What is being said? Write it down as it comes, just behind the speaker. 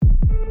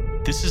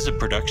This is a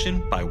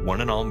production by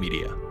One and All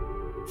Media.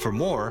 For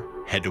more,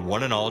 head to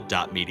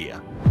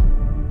oneandall.media.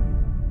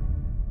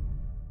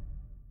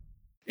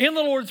 In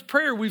the Lord's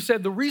Prayer, we've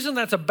said the reason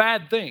that's a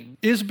bad thing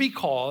is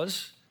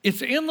because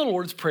it's in the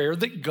Lord's Prayer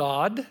that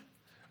God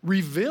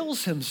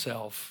reveals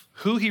himself,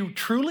 who he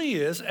truly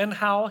is, and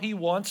how he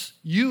wants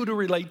you to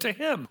relate to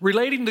him.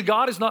 Relating to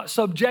God is not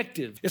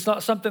subjective. It's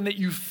not something that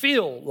you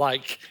feel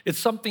like. It's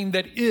something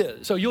that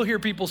is. So you'll hear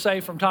people say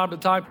from time to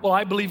time, well,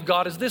 I believe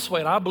God is this way,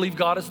 and I believe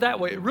God is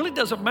that way. It really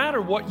doesn't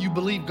matter what you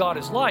believe God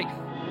is like.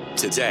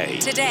 Today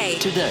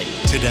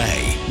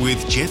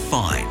with Jeff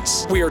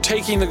Vines, We are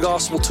taking the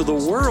gospel to the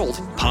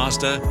world.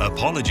 pastor,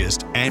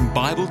 apologist, and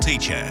Bible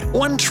teacher.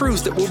 One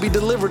truth that will be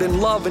delivered in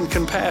love and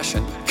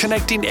compassion,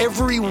 connecting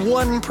every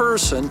one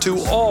person to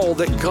all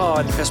that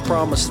God has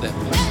promised them.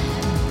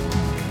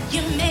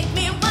 You make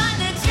me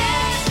wanna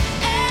dance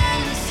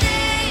and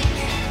sing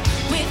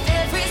with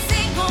every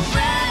single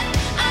breath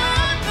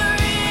I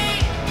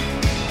breathe.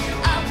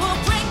 I will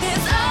bring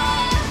this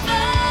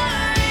offering.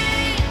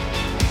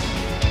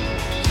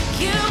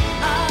 You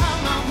are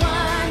my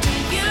wonder,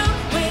 you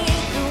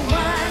with the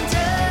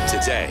wonder.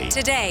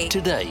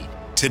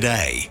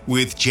 Today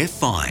with Jeff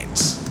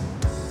Vines.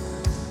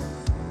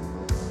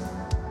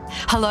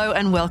 Hello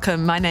and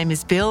welcome. My name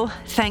is Bill.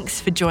 Thanks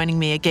for joining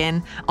me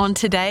again on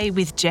Today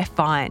with Jeff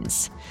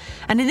Vines.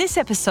 And in this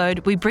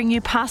episode, we bring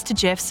you Pastor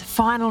Jeff's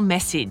final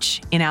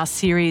message in our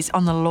series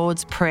on the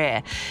Lord's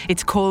Prayer.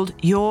 It's called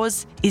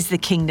Yours is the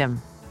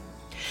Kingdom.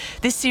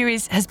 This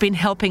series has been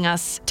helping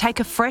us take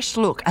a fresh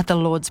look at the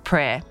Lord's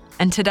Prayer.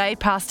 And today,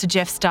 Pastor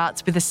Jeff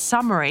starts with a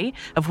summary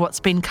of what's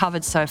been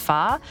covered so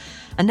far,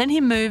 and then he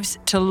moves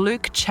to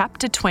Luke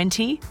chapter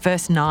 20,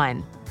 verse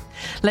 9.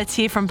 Let's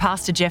hear from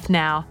Pastor Jeff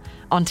now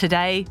on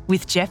Today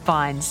with Jeff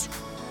Vines.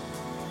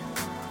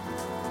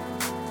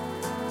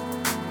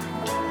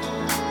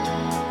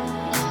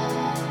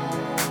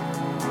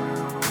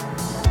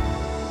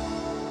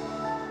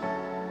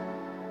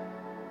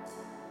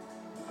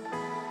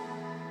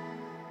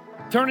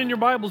 Turn in your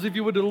Bibles, if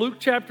you would, to Luke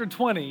chapter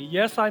 20.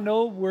 Yes, I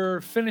know we're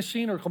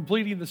finishing or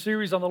completing the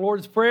series on the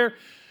Lord's Prayer,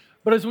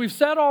 but as we've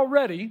said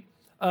already,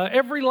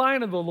 every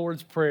line of the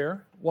Lord's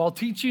Prayer, while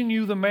teaching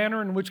you the manner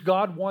in which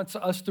God wants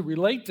us to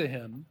relate to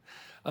him,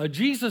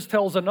 Jesus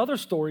tells another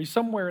story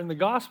somewhere in the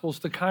Gospels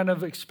to kind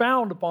of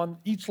expound upon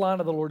each line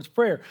of the Lord's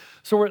Prayer.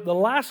 So we're at the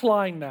last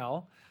line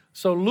now.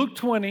 So Luke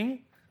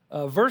 20,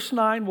 verse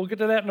 9, we'll get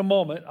to that in a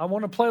moment. I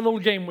want to play a little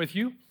game with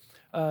you,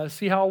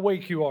 see how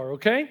awake you are,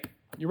 okay?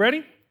 You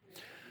ready?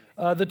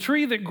 The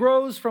tree that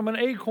grows from an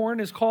acorn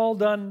is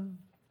called an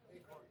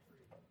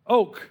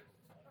oak.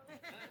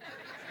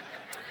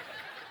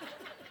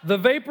 The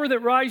vapor that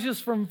rises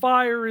from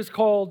fire is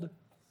called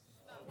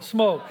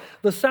smoke.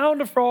 The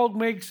sound a frog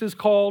makes is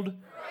called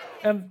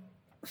and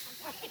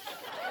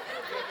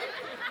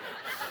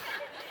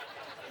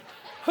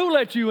who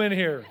let you in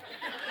here?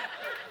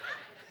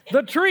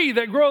 The tree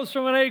that grows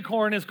from an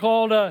acorn is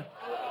called the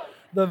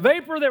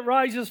vapor that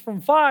rises from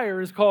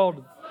fire is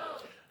called.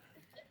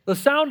 The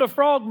sound a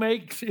frog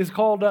makes is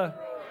called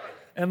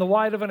and the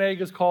white of an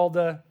egg is called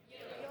the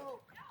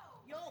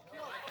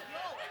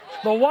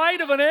white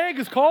of an egg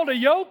is called a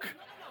yolk?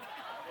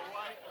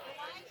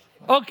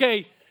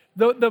 Okay,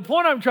 the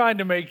point I'm trying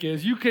to make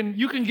is you can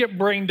get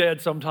brain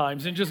dead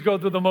sometimes and just go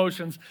through the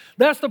motions.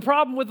 That's the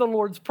problem with the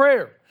Lord's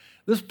Prayer.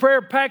 This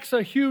prayer packs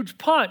a huge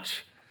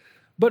punch,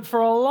 but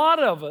for a lot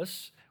of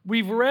us,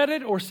 we've read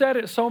it or said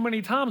it so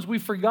many times, we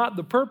forgot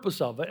the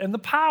purpose of it and the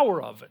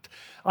power of it.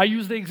 I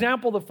used the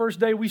example the first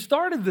day we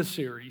started this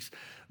series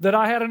that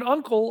I had an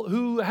uncle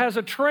who has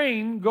a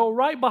train go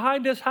right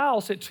behind his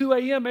house at 2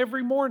 a.m.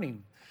 every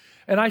morning.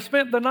 And I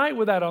spent the night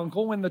with that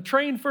uncle. When the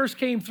train first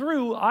came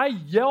through, I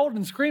yelled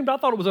and screamed. I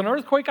thought it was an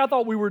earthquake. I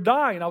thought we were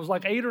dying. I was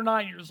like 8 or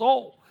 9 years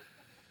old.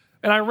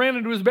 And I ran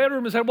into his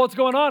bedroom and said, "What's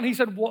going on?" He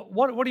said,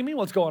 what do you mean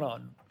what's going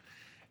on?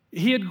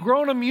 He had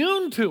grown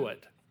immune to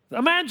it.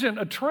 Imagine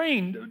a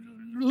train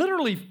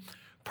literally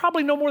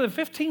probably no more than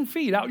 15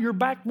 feet out your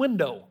back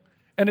window,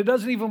 and it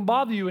doesn't even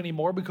bother you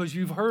anymore because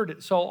you've heard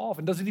it so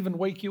often. It doesn't even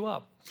wake you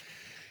up.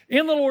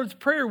 In the Lord's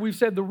Prayer, we've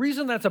said the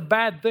reason that's a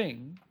bad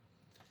thing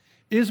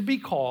is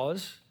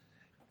because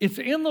it's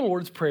in the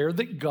Lord's Prayer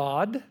that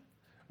God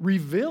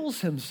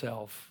reveals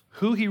himself,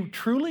 who he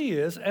truly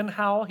is, and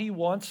how he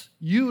wants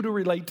you to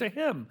relate to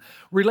him.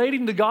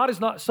 Relating to God is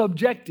not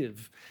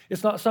subjective.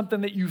 It's not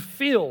something that you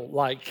feel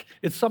like.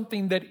 It's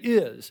something that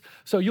is.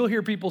 So you'll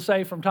hear people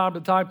say from time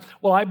to time,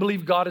 well, I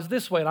believe God is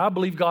this way, and I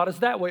believe God is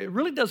that way. It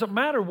really doesn't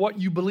matter what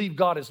you believe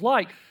God is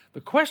like.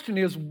 The question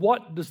is,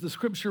 what does the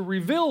Scripture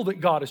reveal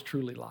that God is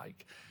truly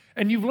like?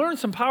 And you've learned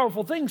some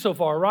powerful things so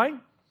far, right?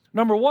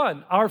 Number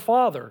one, our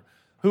Father,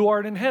 who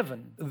art in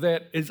heaven,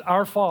 that is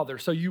our Father.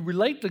 So you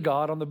relate to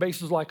God on the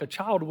basis like a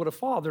child would a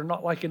father,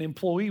 not like an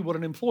employee would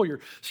an employer.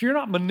 So you're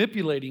not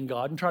manipulating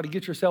God and try to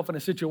get yourself in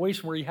a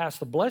situation where he has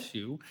to bless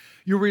you.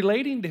 You're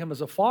relating to him as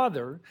a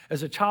father,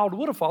 as a child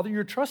would a father.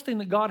 You're trusting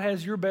that God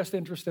has your best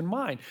interest in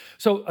mind.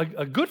 So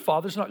a good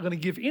father's not going to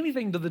give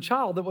anything to the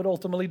child that would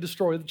ultimately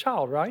destroy the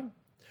child, right?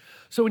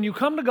 So when you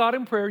come to God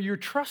in prayer, you're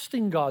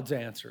trusting God's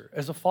answer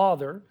as a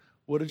father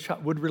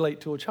would relate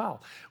to a child.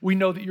 We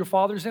know that your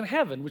Father's in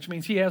heaven, which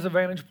means he has a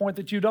vantage point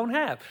that you don't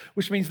have,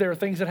 which means there are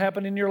things that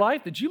happen in your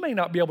life that you may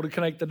not be able to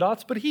connect the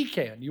dots, but he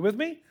can. You with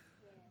me?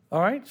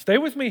 All right, stay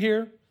with me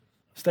here.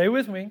 Stay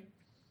with me.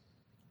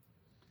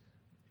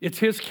 It's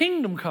his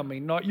kingdom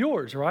coming, not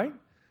yours, right?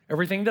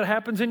 Everything that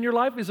happens in your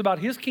life is about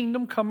his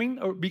kingdom coming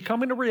or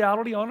becoming a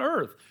reality on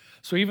earth.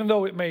 So even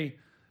though it may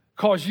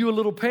cause you a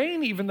little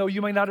pain, even though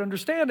you may not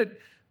understand it,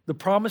 the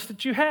promise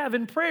that you have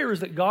in prayer is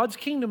that God's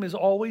kingdom is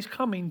always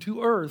coming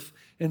to earth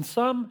in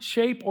some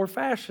shape or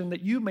fashion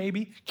that you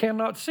maybe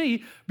cannot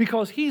see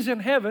because he's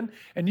in heaven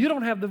and you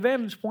don't have the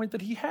vantage point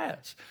that he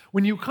has.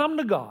 When you come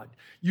to God,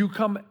 you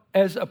come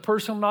as a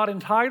person not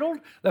entitled.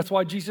 That's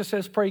why Jesus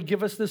says, pray,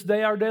 give us this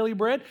day our daily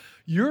bread.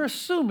 You're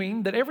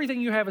assuming that everything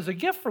you have is a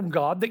gift from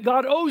God, that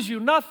God owes you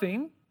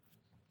nothing,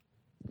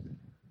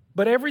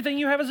 but everything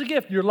you have is a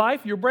gift, your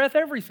life, your breath,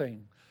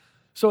 everything.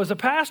 So as a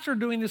pastor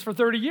doing this for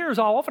 30 years,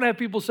 I'll often have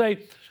people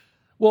say,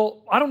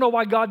 well, I don't know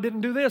why God didn't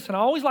do this. And I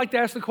always like to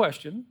ask the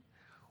question,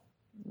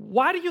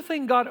 why do you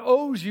think God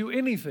owes you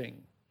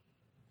anything?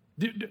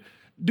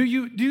 Do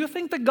you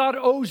think that God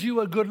owes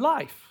you a good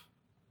life?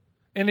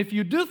 And if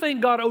you do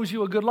think God owes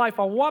you a good life,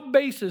 on what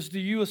basis do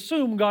you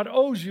assume God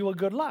owes you a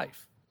good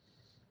life?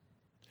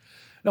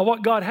 Now,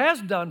 what God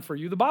has done for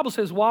you, the Bible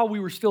says, while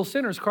we were still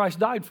sinners, Christ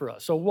died for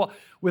us. So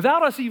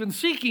without us even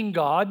seeking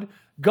God,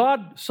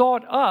 God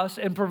sought us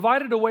and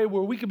provided a way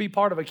where we could be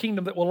part of a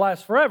kingdom that will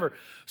last forever.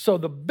 So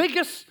the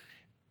biggest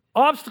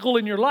obstacle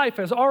in your life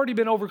has already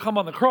been overcome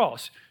on the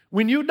cross.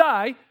 When you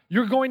die,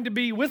 you're going to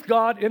be with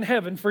God in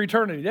heaven for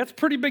eternity. That's a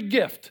pretty big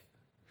gift.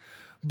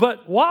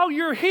 But while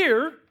you're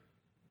here,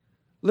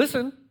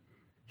 listen,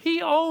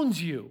 he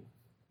owns you.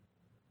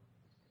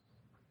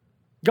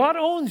 God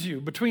owns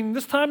you. Between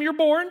this time you're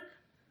born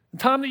and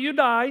the time that you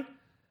die,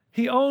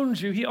 he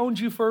owns you. He owns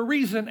you for a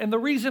reason. And the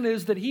reason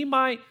is that he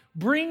might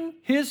bring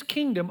his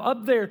kingdom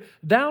up there,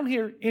 down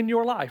here in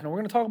your life. Now, we're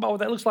going to talk about what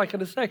that looks like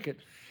in a second.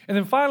 And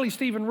then finally,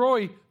 Stephen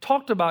Roy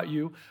talked about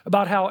you,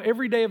 about how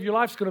every day of your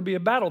life is going to be a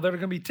battle. There are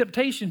going to be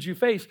temptations you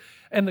face.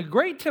 And the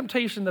great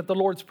temptation that the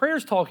Lord's Prayer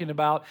is talking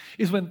about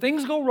is when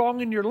things go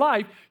wrong in your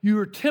life, you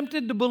are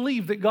tempted to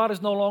believe that God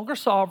is no longer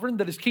sovereign,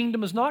 that his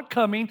kingdom is not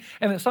coming,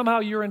 and that somehow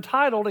you're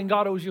entitled and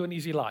God owes you an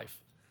easy life.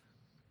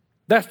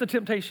 That's the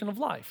temptation of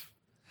life.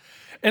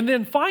 And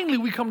then finally,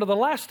 we come to the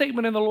last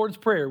statement in the Lord's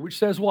Prayer, which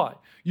says what?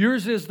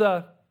 Yours is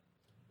the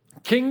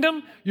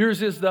kingdom,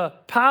 yours is the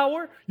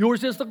power,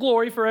 yours is the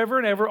glory forever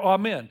and ever.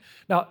 Amen.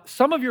 Now,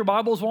 some of your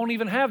Bibles won't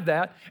even have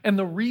that, and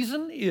the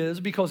reason is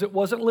because it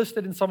wasn't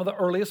listed in some of the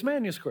earliest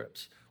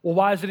manuscripts. Well,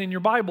 why is it in your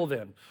Bible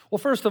then? Well,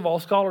 first of all,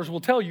 scholars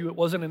will tell you it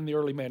wasn't in the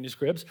early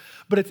manuscripts,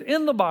 but it's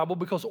in the Bible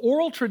because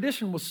oral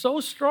tradition was so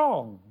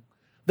strong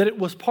that it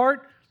was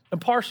part and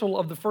parcel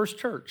of the first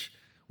church,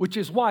 which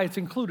is why it's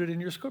included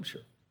in your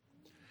scripture.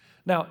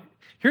 Now,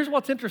 here's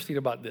what's interesting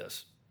about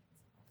this.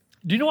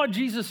 Do you know what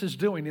Jesus is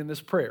doing in this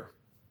prayer?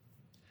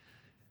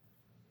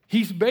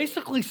 He's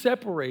basically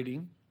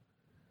separating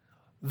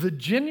the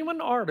genuine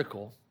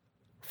article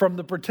from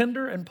the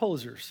pretender and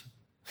posers.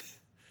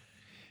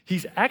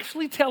 He's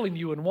actually telling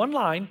you in one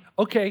line,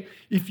 okay,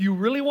 if you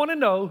really want to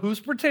know who's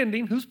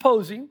pretending, who's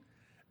posing,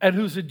 and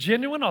who's a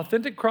genuine,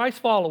 authentic Christ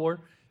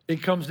follower,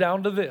 it comes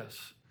down to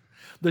this.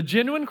 The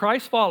genuine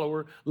Christ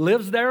follower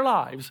lives their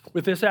lives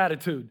with this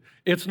attitude.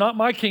 It's not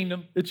my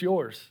kingdom, it's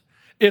yours.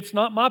 It's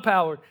not my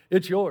power,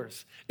 it's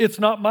yours. It's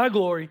not my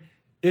glory,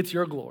 it's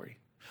your glory.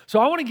 So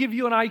I want to give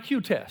you an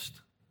IQ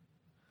test,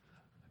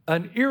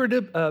 an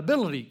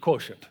irritability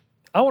quotient.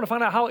 I want to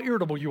find out how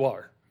irritable you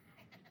are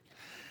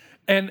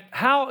and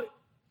how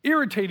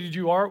irritated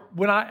you are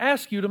when I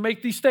ask you to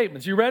make these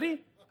statements. You ready?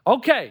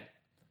 Okay.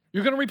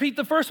 You're going to repeat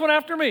the first one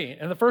after me.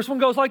 And the first one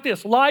goes like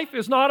this. Life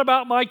is not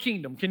about my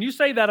kingdom. Can you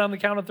say that on the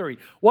count of 3?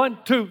 1,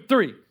 2,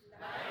 3. Life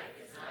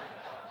is not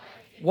about my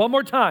kingdom. One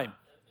more time.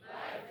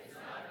 Life is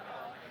not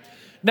about my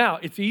kingdom. Now,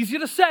 it's easy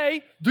to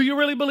say, do you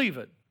really believe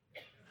it?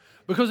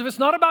 Because if it's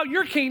not about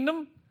your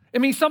kingdom,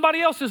 it means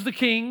somebody else is the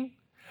king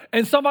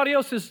and somebody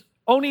else is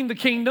owning the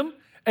kingdom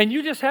and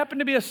you just happen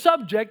to be a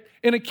subject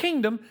in a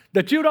kingdom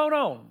that you don't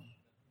own.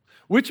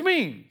 Which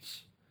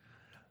means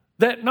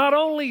that not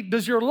only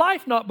does your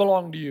life not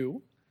belong to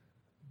you,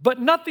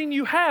 but nothing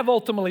you have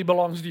ultimately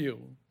belongs to you.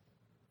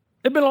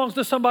 It belongs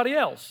to somebody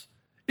else.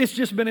 It's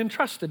just been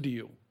entrusted to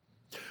you.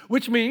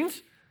 Which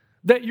means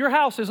that your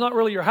house is not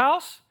really your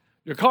house,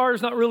 your car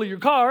is not really your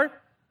car,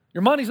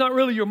 your money's not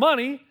really your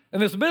money, and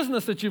this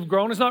business that you've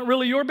grown is not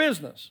really your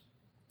business.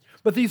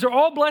 But these are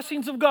all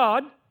blessings of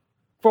God.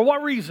 For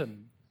what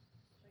reason?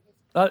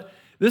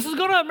 This is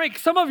going to make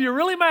some of you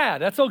really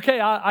mad. That's okay.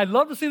 I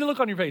love to see the look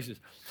on your faces.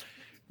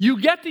 You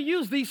get to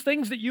use these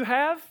things that you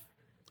have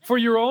for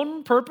your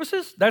own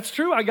purposes. That's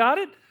true. I got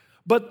it.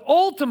 But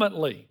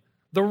ultimately,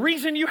 the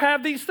reason you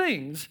have these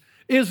things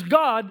is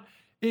God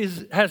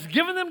has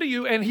given them to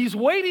you, and he's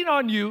waiting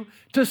on you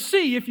to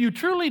see if you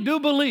truly do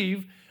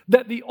believe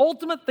that the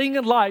ultimate thing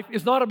in life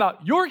is not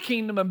about your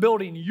kingdom and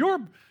building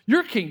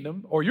your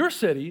kingdom or your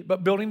city,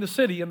 but building the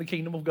city and the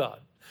kingdom of God.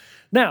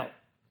 Now,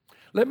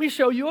 let me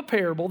show you a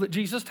parable that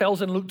Jesus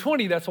tells in Luke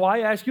 20. That's why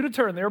I ask you to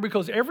turn there,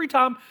 because every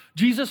time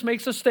Jesus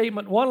makes a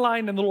statement, one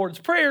line in the Lord's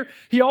Prayer,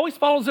 he always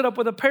follows it up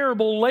with a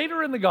parable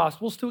later in the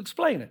Gospels to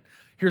explain it.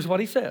 Here's what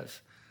he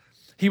says.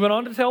 He went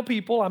on to tell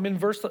people, I'm in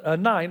verse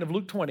 9 of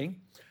Luke 20,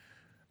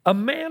 a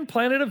man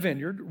planted a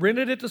vineyard,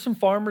 rented it to some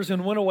farmers,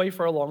 and went away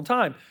for a long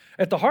time.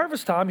 At the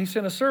harvest time, he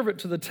sent a servant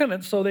to the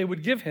tenants so they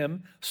would give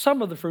him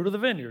some of the fruit of the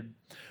vineyard.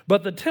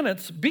 But the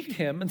tenants beat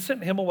him and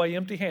sent him away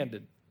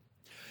empty-handed.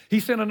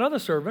 He sent another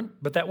servant,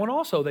 but that one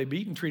also they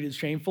beat and treated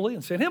shamefully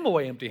and sent him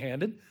away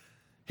empty-handed.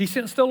 He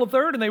sent still a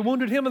third, and they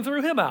wounded him and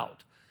threw him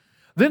out.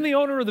 Then the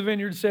owner of the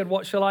vineyard said,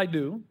 what shall I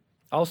do?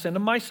 I'll send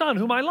him my son,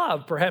 whom I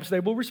love. Perhaps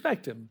they will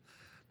respect him.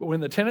 But when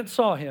the tenants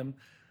saw him,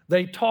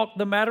 they talked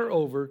the matter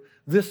over.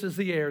 This is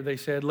the heir, they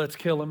said. Let's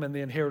kill him, and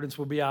the inheritance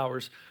will be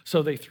ours.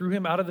 So they threw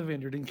him out of the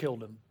vineyard and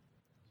killed him.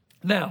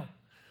 Now,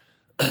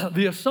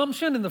 the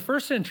assumption in the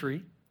first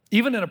century,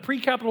 even in a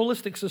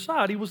pre-capitalistic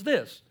society, was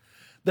this,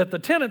 that the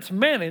tenants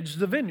managed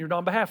the vineyard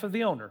on behalf of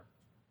the owner.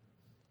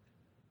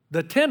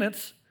 The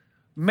tenants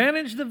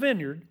managed the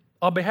vineyard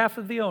on behalf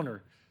of the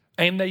owner.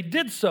 And they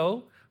did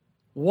so,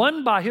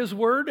 one, by his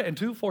word, and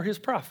two, for his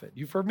profit.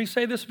 You've heard me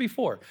say this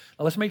before.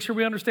 Now let's make sure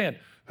we understand.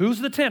 Who's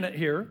the tenant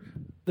here?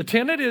 The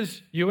tenant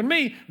is you and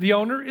me. The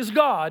owner is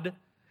God.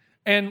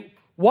 And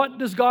what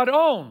does God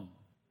own?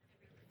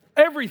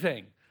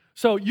 Everything.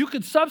 So you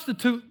could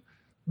substitute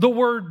the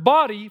word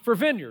body for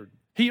vineyard.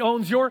 He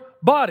owns your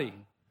body.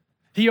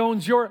 He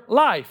owns your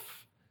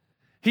life.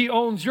 He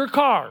owns your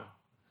car,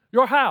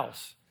 your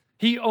house.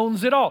 He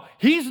owns it all.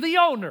 He's the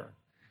owner.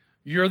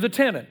 You're the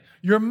tenant.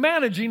 You're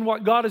managing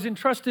what God has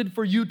entrusted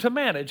for you to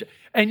manage.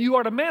 And you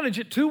are to manage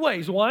it two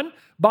ways. One,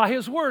 by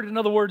his word. In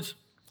other words,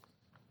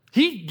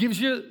 he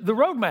gives you the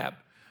roadmap.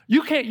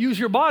 You can't use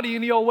your body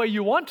any old way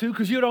you want to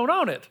because you don't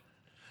own it.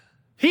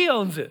 He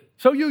owns it.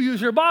 So you use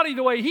your body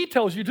the way he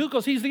tells you to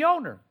because he's the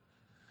owner.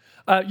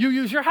 You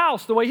use your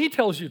house the way he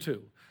tells you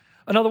to.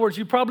 In other words,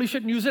 you probably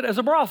shouldn't use it as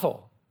a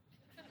brothel,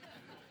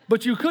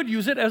 but you could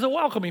use it as a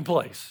welcoming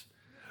place.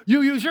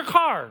 You use your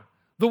car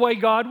the way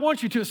God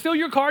wants you to. It's still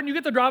your car, and you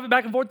get to drive it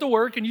back and forth to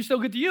work, and you still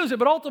get to use it,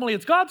 but ultimately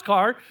it's God's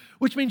car,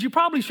 which means you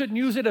probably shouldn't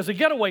use it as a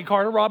getaway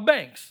car to rob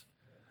banks.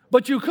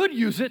 But you could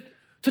use it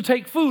to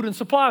take food and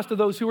supplies to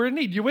those who are in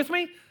need. You with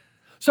me?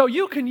 So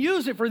you can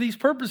use it for these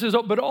purposes,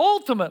 but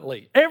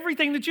ultimately,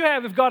 everything that you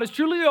have, if God is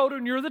truly the owner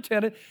and you're the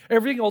tenant,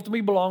 everything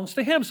ultimately belongs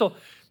to him. So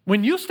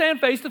when you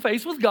stand face to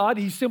face with God,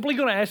 he's simply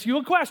going to ask you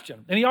a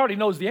question. And he already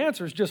knows the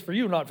answer is just for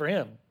you, not for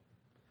him.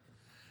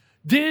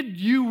 Did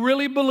you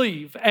really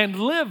believe and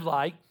live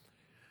like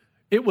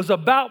it was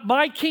about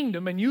my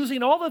kingdom and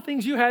using all the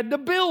things you had to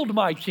build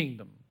my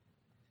kingdom?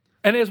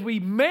 And as we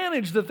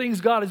manage the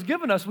things God has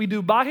given us, we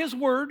do by his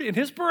word in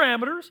his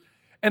parameters,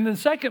 and then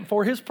second,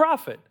 for his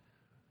profit.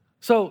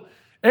 So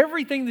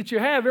everything that you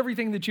have,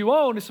 everything that you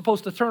own is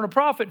supposed to turn a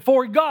profit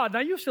for God. Now,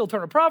 you still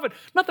turn a profit.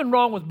 Nothing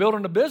wrong with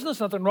building a business.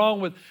 Nothing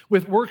wrong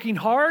with working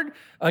hard,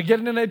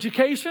 getting an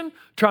education,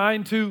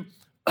 trying to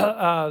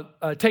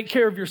take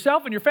care of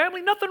yourself and your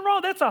family. Nothing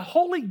wrong. That's a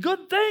wholly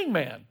good thing,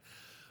 man.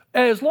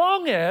 As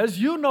long as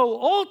you know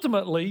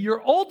ultimately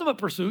your ultimate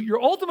pursuit,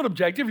 your ultimate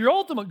objective, your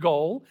ultimate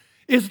goal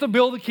is to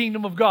build the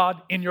kingdom of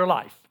God in your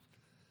life.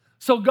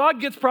 So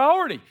God gets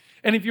priority.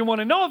 And if you want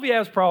to know if he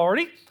has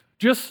priority,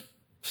 just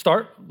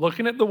start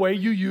looking at the way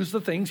you use the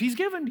things he's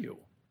given you.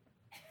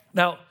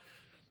 Now,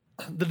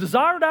 the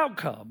desired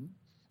outcome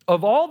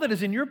of all that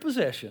is in your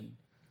possession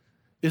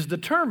is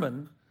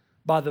determined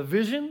by the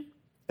vision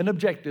and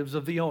objectives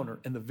of the owner.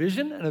 And the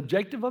vision and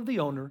objective of the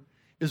owner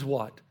is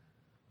what?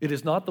 It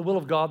is not the will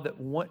of God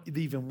that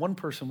even one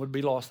person would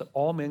be lost, that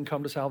all men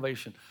come to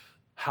salvation.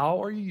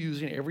 How are you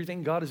using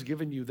everything God has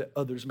given you that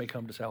others may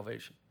come to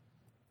salvation?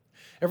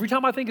 Every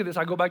time I think of this,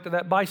 I go back to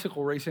that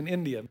bicycle race in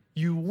India.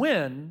 You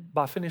win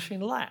by finishing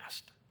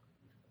last.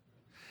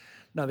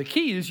 Now, the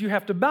key is you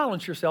have to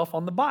balance yourself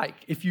on the bike.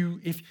 If you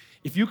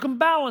can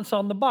balance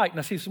on the bike,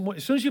 now see, as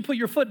soon as you put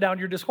your foot down,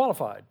 you're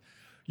disqualified.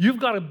 You've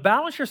got to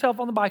balance yourself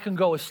on the bike and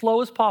go as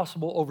slow as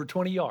possible over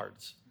 20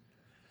 yards.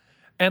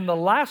 And the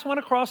last one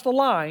across the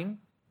line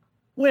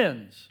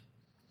wins.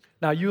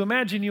 Now, you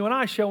imagine you and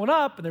I showing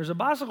up, and there's a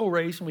bicycle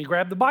race, and we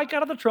grab the bike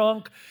out of the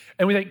trunk,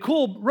 and we think,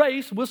 cool,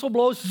 race, whistle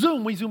blows,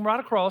 zoom, we zoom right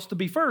across to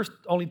be first,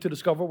 only to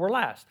discover we're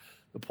last.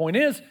 The point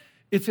is,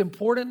 it's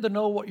important to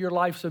know what your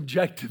life's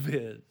objective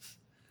is.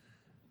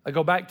 I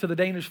go back to the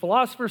Danish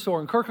philosopher,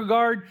 Søren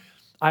Kierkegaard.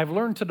 I've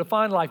learned to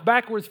define life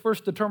backwards,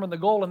 first determine the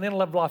goal, and then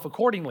live life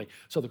accordingly.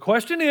 So the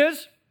question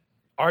is,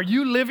 are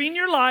you living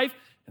your life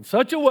in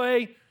such a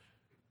way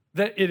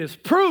that it is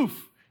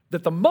proof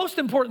that the most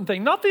important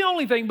thing, not the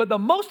only thing, but the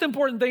most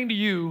important thing to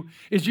you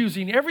is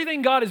using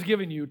everything God has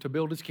given you to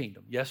build his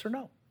kingdom? Yes or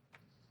no?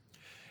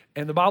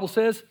 And the Bible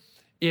says,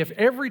 if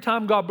every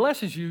time God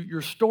blesses you,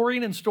 you're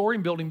storing,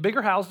 building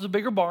bigger houses,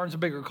 bigger barns,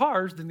 and bigger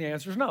cars, then the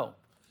answer is no.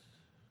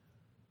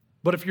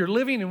 But if you're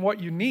living in what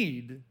you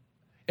need,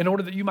 in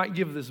order that you might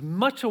give as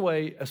much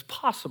away as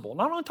possible.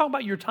 Not only talking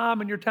about your time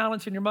and your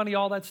talents and your money,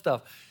 all that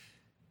stuff.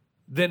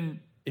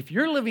 Then if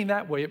you're living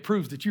that way, it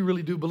proves that you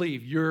really do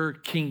believe your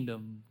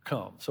kingdom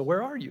come. So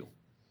where are you?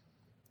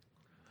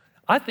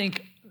 I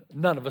think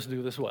none of us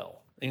do this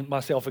well,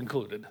 myself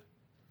included.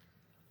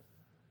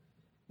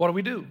 What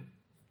do?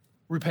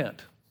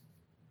 Repent.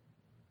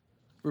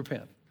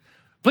 Repent.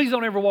 Please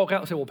don't ever walk out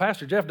and say, well,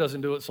 Pastor Jeff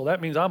doesn't do it, so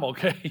that means I'm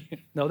okay.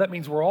 No, that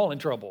means we're all in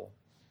trouble.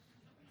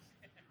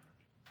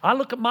 I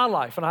look at my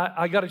life, and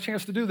I got a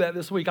chance to do that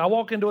this week. I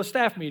walk into a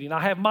staff meeting. I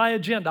have my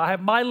agenda. I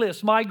have my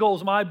list, my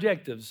goals, my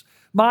objectives,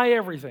 my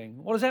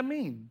everything. What does that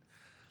mean?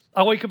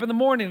 I wake up in the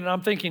morning, and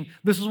I'm thinking,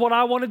 this is what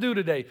I want to do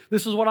today.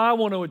 This is what I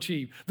want to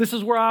achieve. This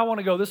is where I want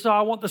to go. This is how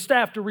I want the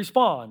staff to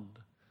respond.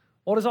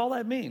 What does all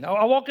that mean?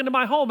 I walk into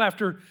my home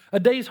after a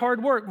day's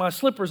hard work. My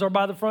slippers are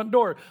by the front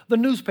door. The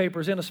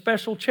newspaper's in a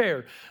special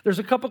chair. There's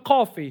a cup of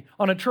coffee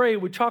on a tray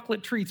with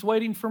chocolate treats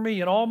waiting for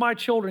me, and all my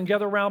children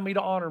gather around me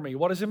to honor me.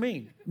 What does it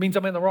mean? It means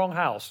I'm in the wrong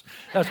house.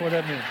 That's what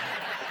that means.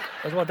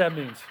 That's what that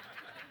means.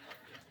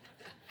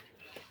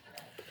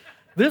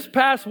 This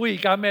past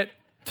week, I met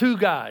two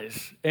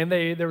guys, and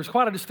there was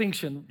quite a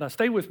distinction. Now,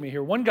 stay with me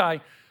here. One guy,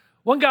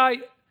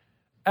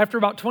 after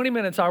about 20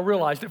 minutes, I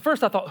realized, at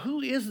first I thought,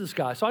 who is this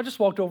guy? So I just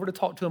walked over to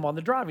talk to him on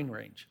the driving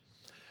range.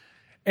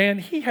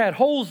 And he had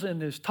holes in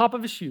his top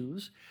of his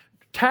shoes,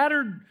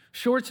 tattered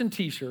shorts and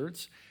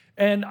T-shirts.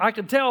 And I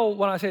could tell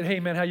when I said, hey,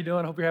 man, how you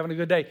doing? I hope you're having a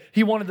good day.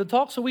 He wanted to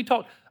talk, so we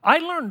talked. I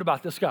learned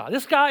about this guy.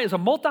 This guy is a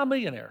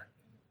multimillionaire.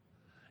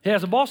 He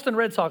has a Boston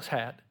Red Sox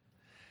hat.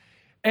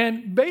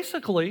 And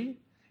basically,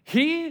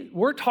 he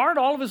worked hard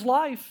all of his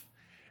life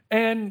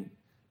and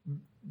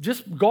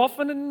just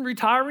golfing and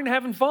retiring,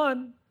 having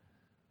fun,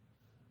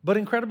 but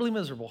incredibly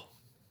miserable.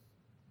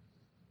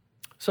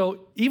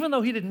 So even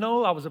though he didn't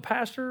know I was a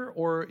pastor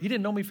or he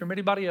didn't know me from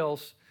anybody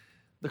else,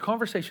 the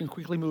conversation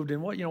quickly moved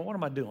in, what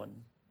am I doing?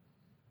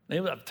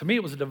 To me,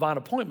 it was a divine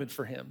appointment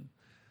for him.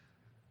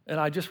 And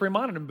I just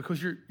reminded him,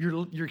 because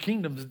your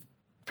kingdom's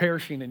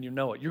perishing and you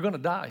know it. You're going to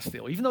die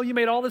still. Even though you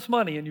made all this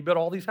money and you built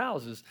all these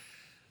houses,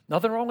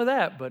 nothing wrong with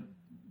that, but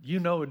you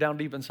know down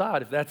deep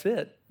inside, if that's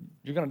it,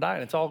 you're going to die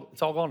and it's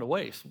all gone to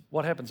waste.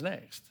 What happens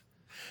next?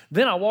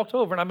 Then I walked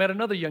over and I met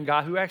another young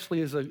guy who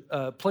actually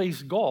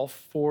plays golf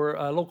for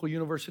a local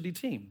university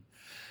team.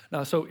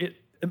 Now,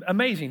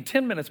 amazing,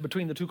 10 minutes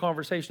between the two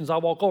conversations. I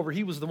walk over,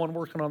 he was the one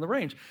working on the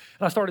range,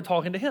 and I started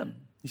talking to him.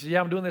 He said, yeah,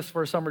 I'm doing this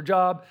for a summer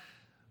job.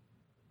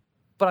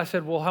 But I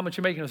said, well, how much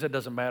you making? He said, it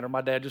doesn't matter.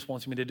 My dad just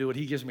wants me to do it.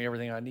 He gives me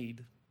everything I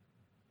need.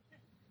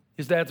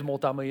 His dad's a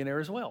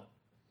multimillionaire as well.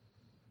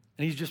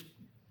 And he's just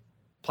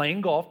playing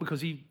golf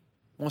because he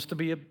wants to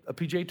be a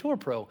PGA Tour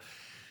pro.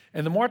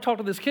 And the more I talk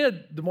to this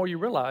kid, the more you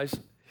realize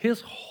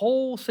his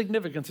whole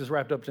significance is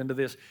wrapped up into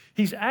this.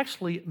 He's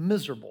actually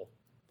miserable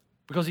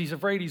because he's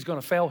afraid he's going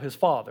to fail his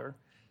father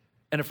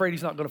and afraid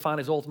he's not going to find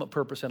his ultimate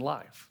purpose in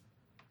life.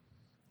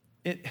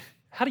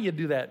 How do you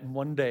do that in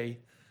one day,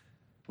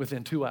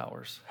 within 2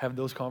 hours, have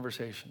those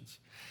conversations?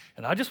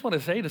 And I just want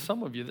to say to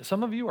some of you that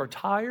some of you are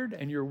tired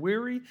and you're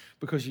weary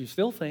because you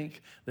still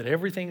think that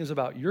everything is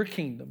about your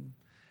kingdom,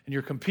 and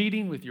you're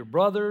competing with your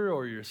brother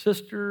or your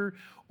sister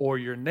or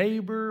your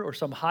neighbor or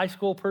some high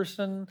school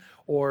person,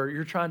 or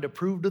you're trying to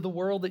prove to the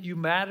world that you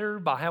matter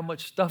by how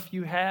much stuff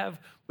you have,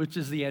 which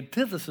is the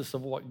antithesis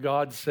of what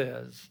God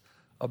says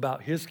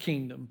about his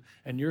kingdom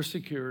and your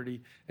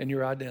security and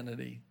your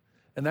identity.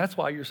 And that's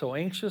why you're so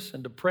anxious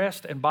and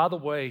depressed. And by the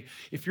way,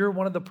 if you're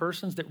one of the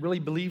persons that really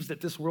believes that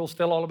this world's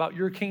still all about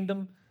your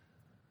kingdom,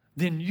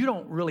 then you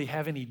don't really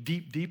have any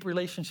deep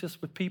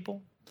relationships with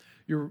people.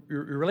 Your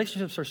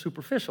relationships are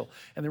superficial.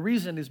 And the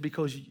reason is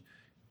because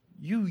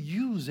you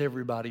use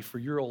everybody for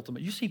your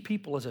ultimate. You see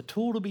people as a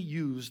tool to be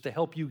used to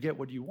help you get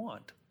what you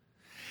want.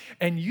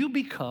 And you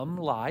become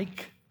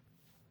like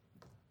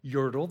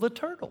Yertle the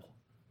turtle.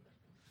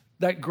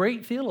 That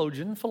great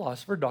theologian and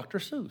philosopher, Dr.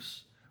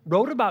 Seuss,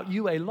 wrote about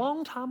you a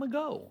long time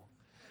ago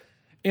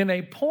in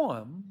a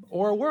poem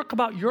or a work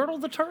about Yertle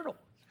the turtle.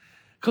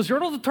 Because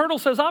Yertle the turtle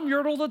says, I'm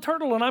Yertle the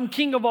turtle and I'm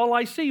king of all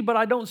I see, but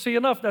I don't see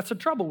enough. That's the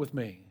trouble with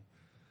me.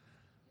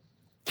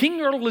 King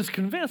Yertle is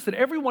convinced that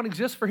everyone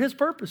exists for his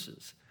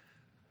purposes.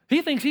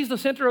 He thinks he's the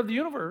center of the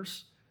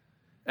universe,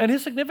 and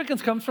his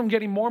significance comes from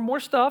getting more and more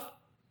stuff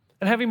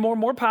and having more and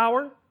more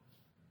power.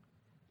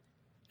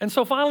 And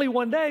so finally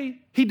one day,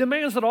 he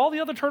demands that all the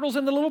other turtles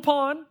in the little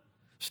pond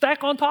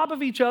stack on top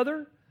of each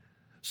other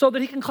so that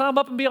he can climb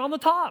up and be on the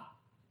top.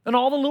 And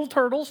all the little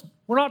turtles,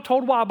 we're not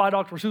told why by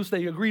Dr. Seuss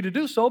they agree to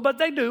do so, but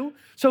they do.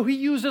 So he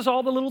uses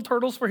all the little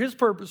turtles for his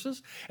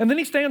purposes. And then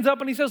he stands up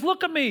and he says,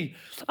 look at me.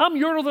 I'm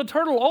Yertle the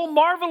turtle. Oh,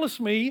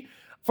 marvelous me,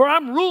 for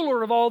I'm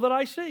ruler of all that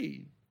I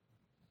see.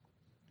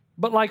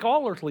 But like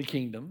all earthly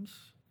kingdoms,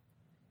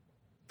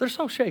 they're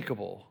so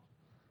shakeable.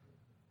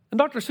 And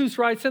Dr. Seuss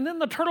writes, and then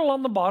the turtle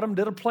on the bottom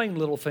did a plain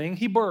little thing.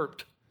 He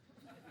burped.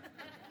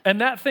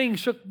 And that thing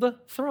shook the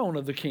throne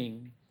of the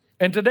king.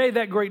 And today,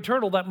 that great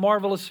turtle, that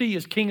marvelous sea,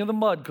 is king of the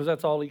mud because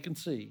that's all he can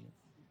see.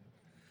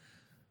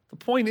 The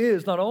point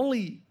is, not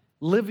only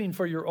living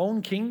for your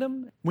own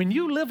kingdom, when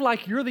you live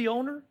like you're the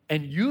owner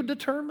and you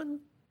determine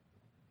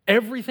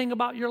everything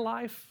about your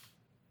life,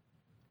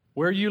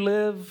 where you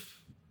live,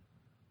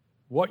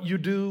 what you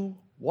do,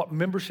 what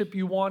membership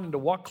you want, into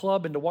what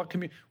club, into what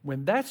community,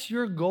 when that's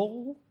your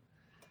goal,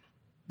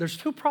 there's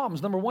two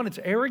problems. Number one, it's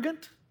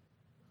arrogant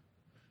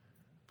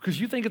because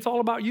you think it's all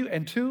about you.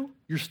 And two,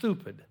 you're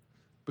stupid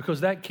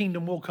because that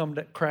kingdom will come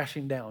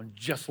crashing down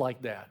just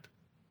like that.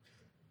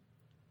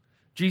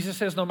 Jesus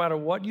says no matter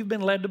what you've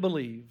been led to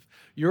believe,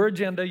 your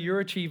agenda, your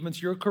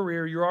achievements, your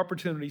career, your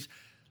opportunities,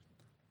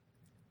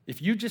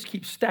 if you just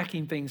keep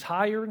stacking things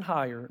higher and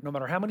higher, no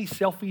matter how many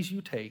selfies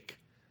you take,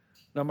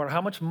 no matter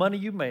how much money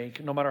you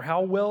make, no matter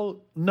how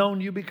well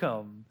known you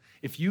become,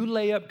 if you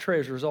lay up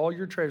treasures, all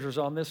your treasures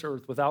on this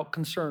earth without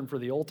concern for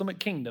the ultimate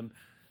kingdom,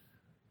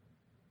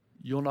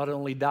 you'll not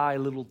only die a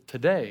little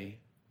today,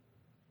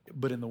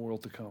 but in the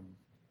world to come.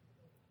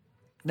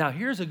 Now,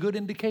 here's a good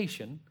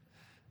indication.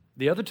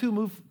 The other two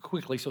move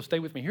quickly, so stay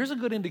with me. Here's a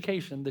good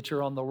indication that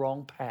you're on the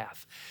wrong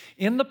path.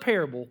 In the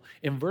parable,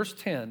 in verse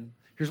 10,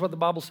 here's what the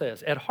Bible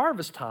says. At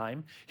harvest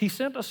time, he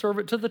sent a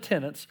servant to the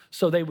tenants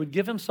so they would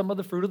give him some of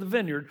the fruit of the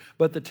vineyard,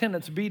 but the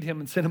tenants beat him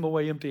and sent him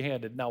away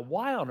empty-handed. Now,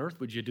 why on earth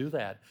would you do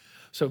that?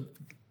 So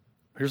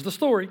here's the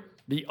story.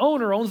 The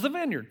owner owns the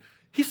vineyard.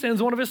 He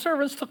sends one of his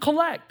servants to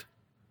collect.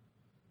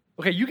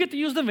 Okay, you get to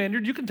use the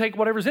vineyard. You can take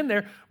whatever's in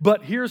there,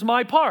 but here's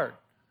my part.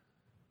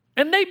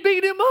 And they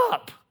beat him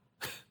up.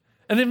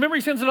 And then remember,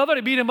 he sends another,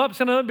 they beat him up,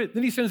 then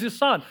he sends his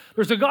son.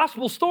 There's a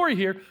gospel story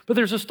here, but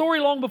there's a story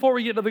long before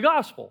we get to the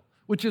gospel,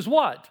 which is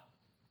what?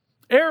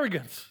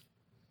 Arrogance.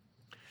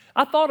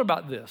 I thought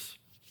about this.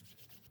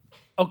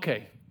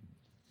 Okay,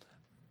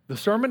 the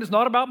sermon is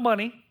not about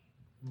money,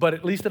 but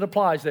at least it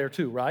applies there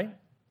too, right?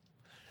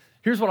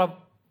 Here's what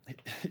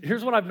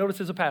I've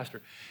noticed as a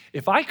pastor.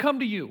 If I come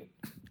to you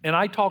and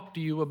I talk to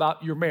you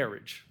about your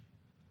marriage,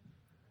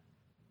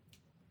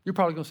 you're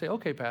probably going to say,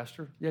 okay,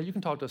 pastor, yeah, you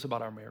can talk to us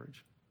about our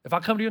marriage. If I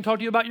come to you and talk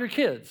to you about your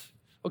kids,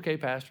 okay,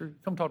 pastor,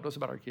 come talk to us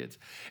about our kids.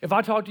 If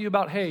I talk to you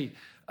about, hey,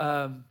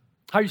 how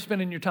are you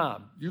spending your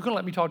time? You're going to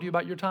let me talk to you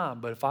about your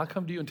time. But if I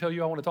come to you and tell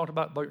you I want to talk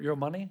about your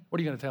money, what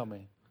are you going to tell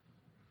me?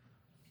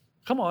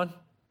 Come on.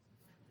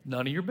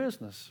 None of your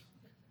business.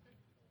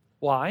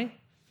 Why?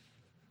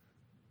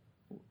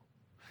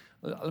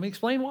 Let me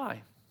explain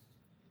why.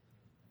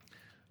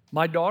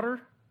 My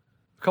daughter,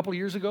 a couple of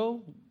years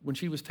ago, when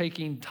she was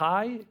taking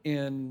Thai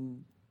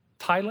in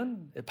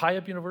Thailand at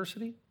Payap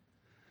University,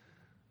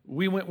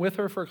 we went with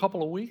her for a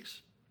couple of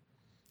weeks,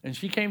 and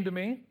she came to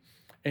me,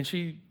 and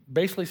she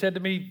basically said to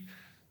me,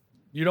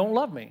 you don't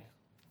love me.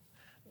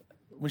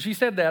 When she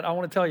said that, I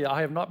want to tell you, I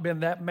have not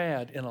been that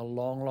mad in a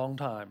long, long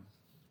time.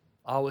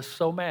 I was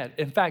so mad.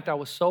 In fact, I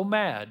was so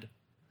mad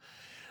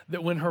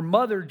that when her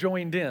mother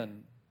joined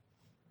in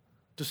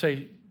to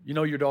say, you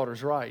know, your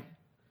daughter's right.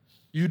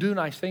 You do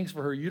nice things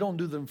for her. You don't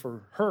do them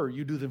for her.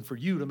 You do them for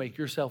you to make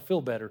yourself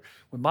feel better.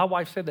 When my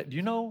wife said that, do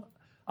you know,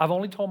 I've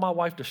only told my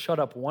wife to shut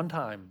up one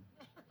time.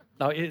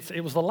 Now,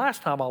 it was the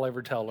last time I'll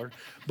ever tell her,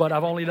 but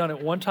I've only done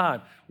it one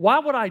time. Why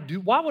would I do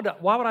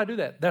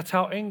that? That's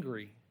how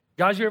angry.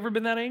 Guys, you ever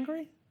been that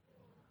angry?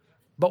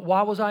 But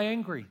why was I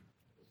angry?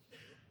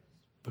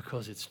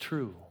 Because it's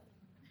true.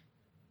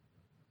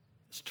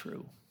 It's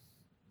true.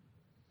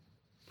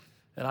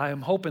 And I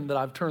am hoping that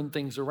I've turned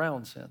things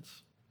around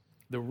since.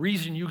 The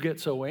reason you get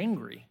so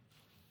angry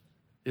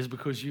is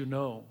because you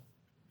know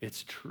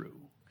it's true.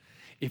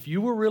 If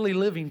you were really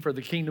living for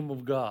the kingdom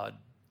of God,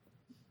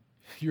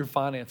 your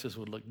finances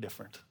would look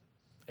different,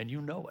 and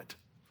you know it.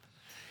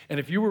 And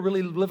if you were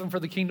really living for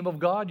the kingdom of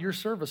God, your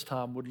service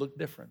time would look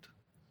different.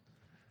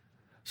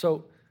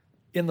 So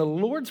in the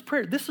Lord's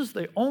Prayer, this is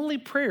the only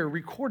prayer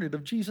recorded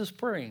of Jesus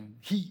praying.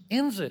 He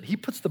ends it. He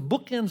puts the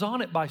bookends on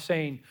it by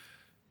saying,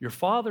 your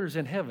Father's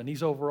in heaven.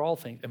 He's over all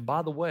things. And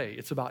by the way,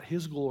 it's about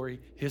His glory,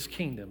 His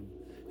kingdom,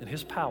 and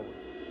His power.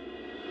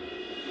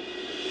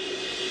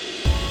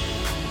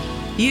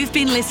 You've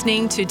been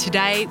listening to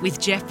Today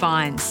with Jeff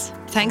Vines.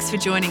 Thanks for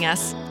joining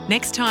us.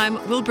 Next time,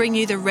 we'll bring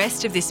you the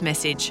rest of this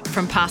message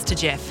from Pastor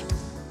Jeff.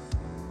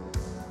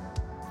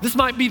 This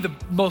might be the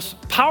most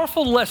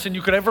powerful lesson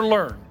you could ever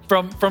learn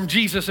from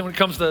Jesus when it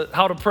comes to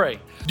how to pray.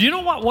 Do you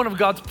know what one of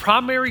God's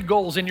primary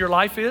goals in your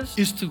life is?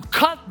 Is to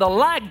cut the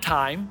lag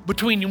time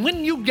between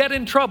when you get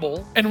in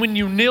trouble and when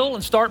you kneel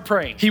and start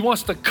praying. He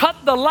wants to cut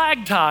the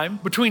lag time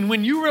between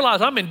when you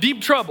realize I'm in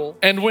deep trouble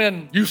and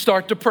when you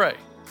start to pray.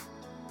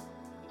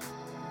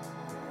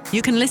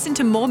 You can listen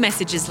to more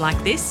messages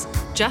like this.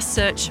 Just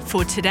search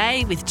for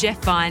Today with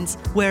Jeff Vines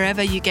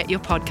wherever you get your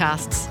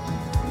podcasts.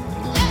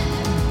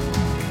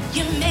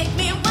 You make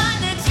me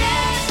wanna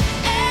dance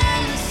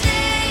and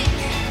sing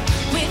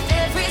with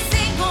every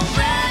single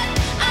breath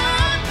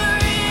I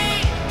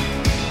breathe.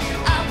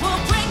 I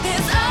will bring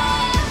this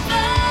offering.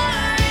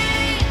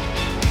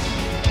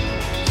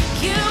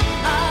 You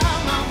are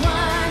my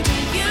wonder.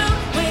 You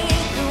bring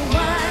the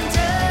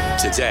wonder.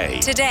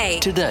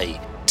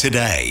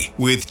 Today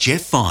with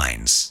Jeff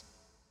Vines.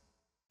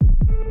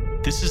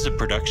 This is a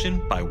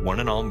production by One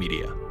and All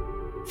Media.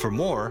 For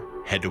more,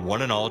 head to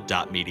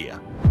oneandall.media.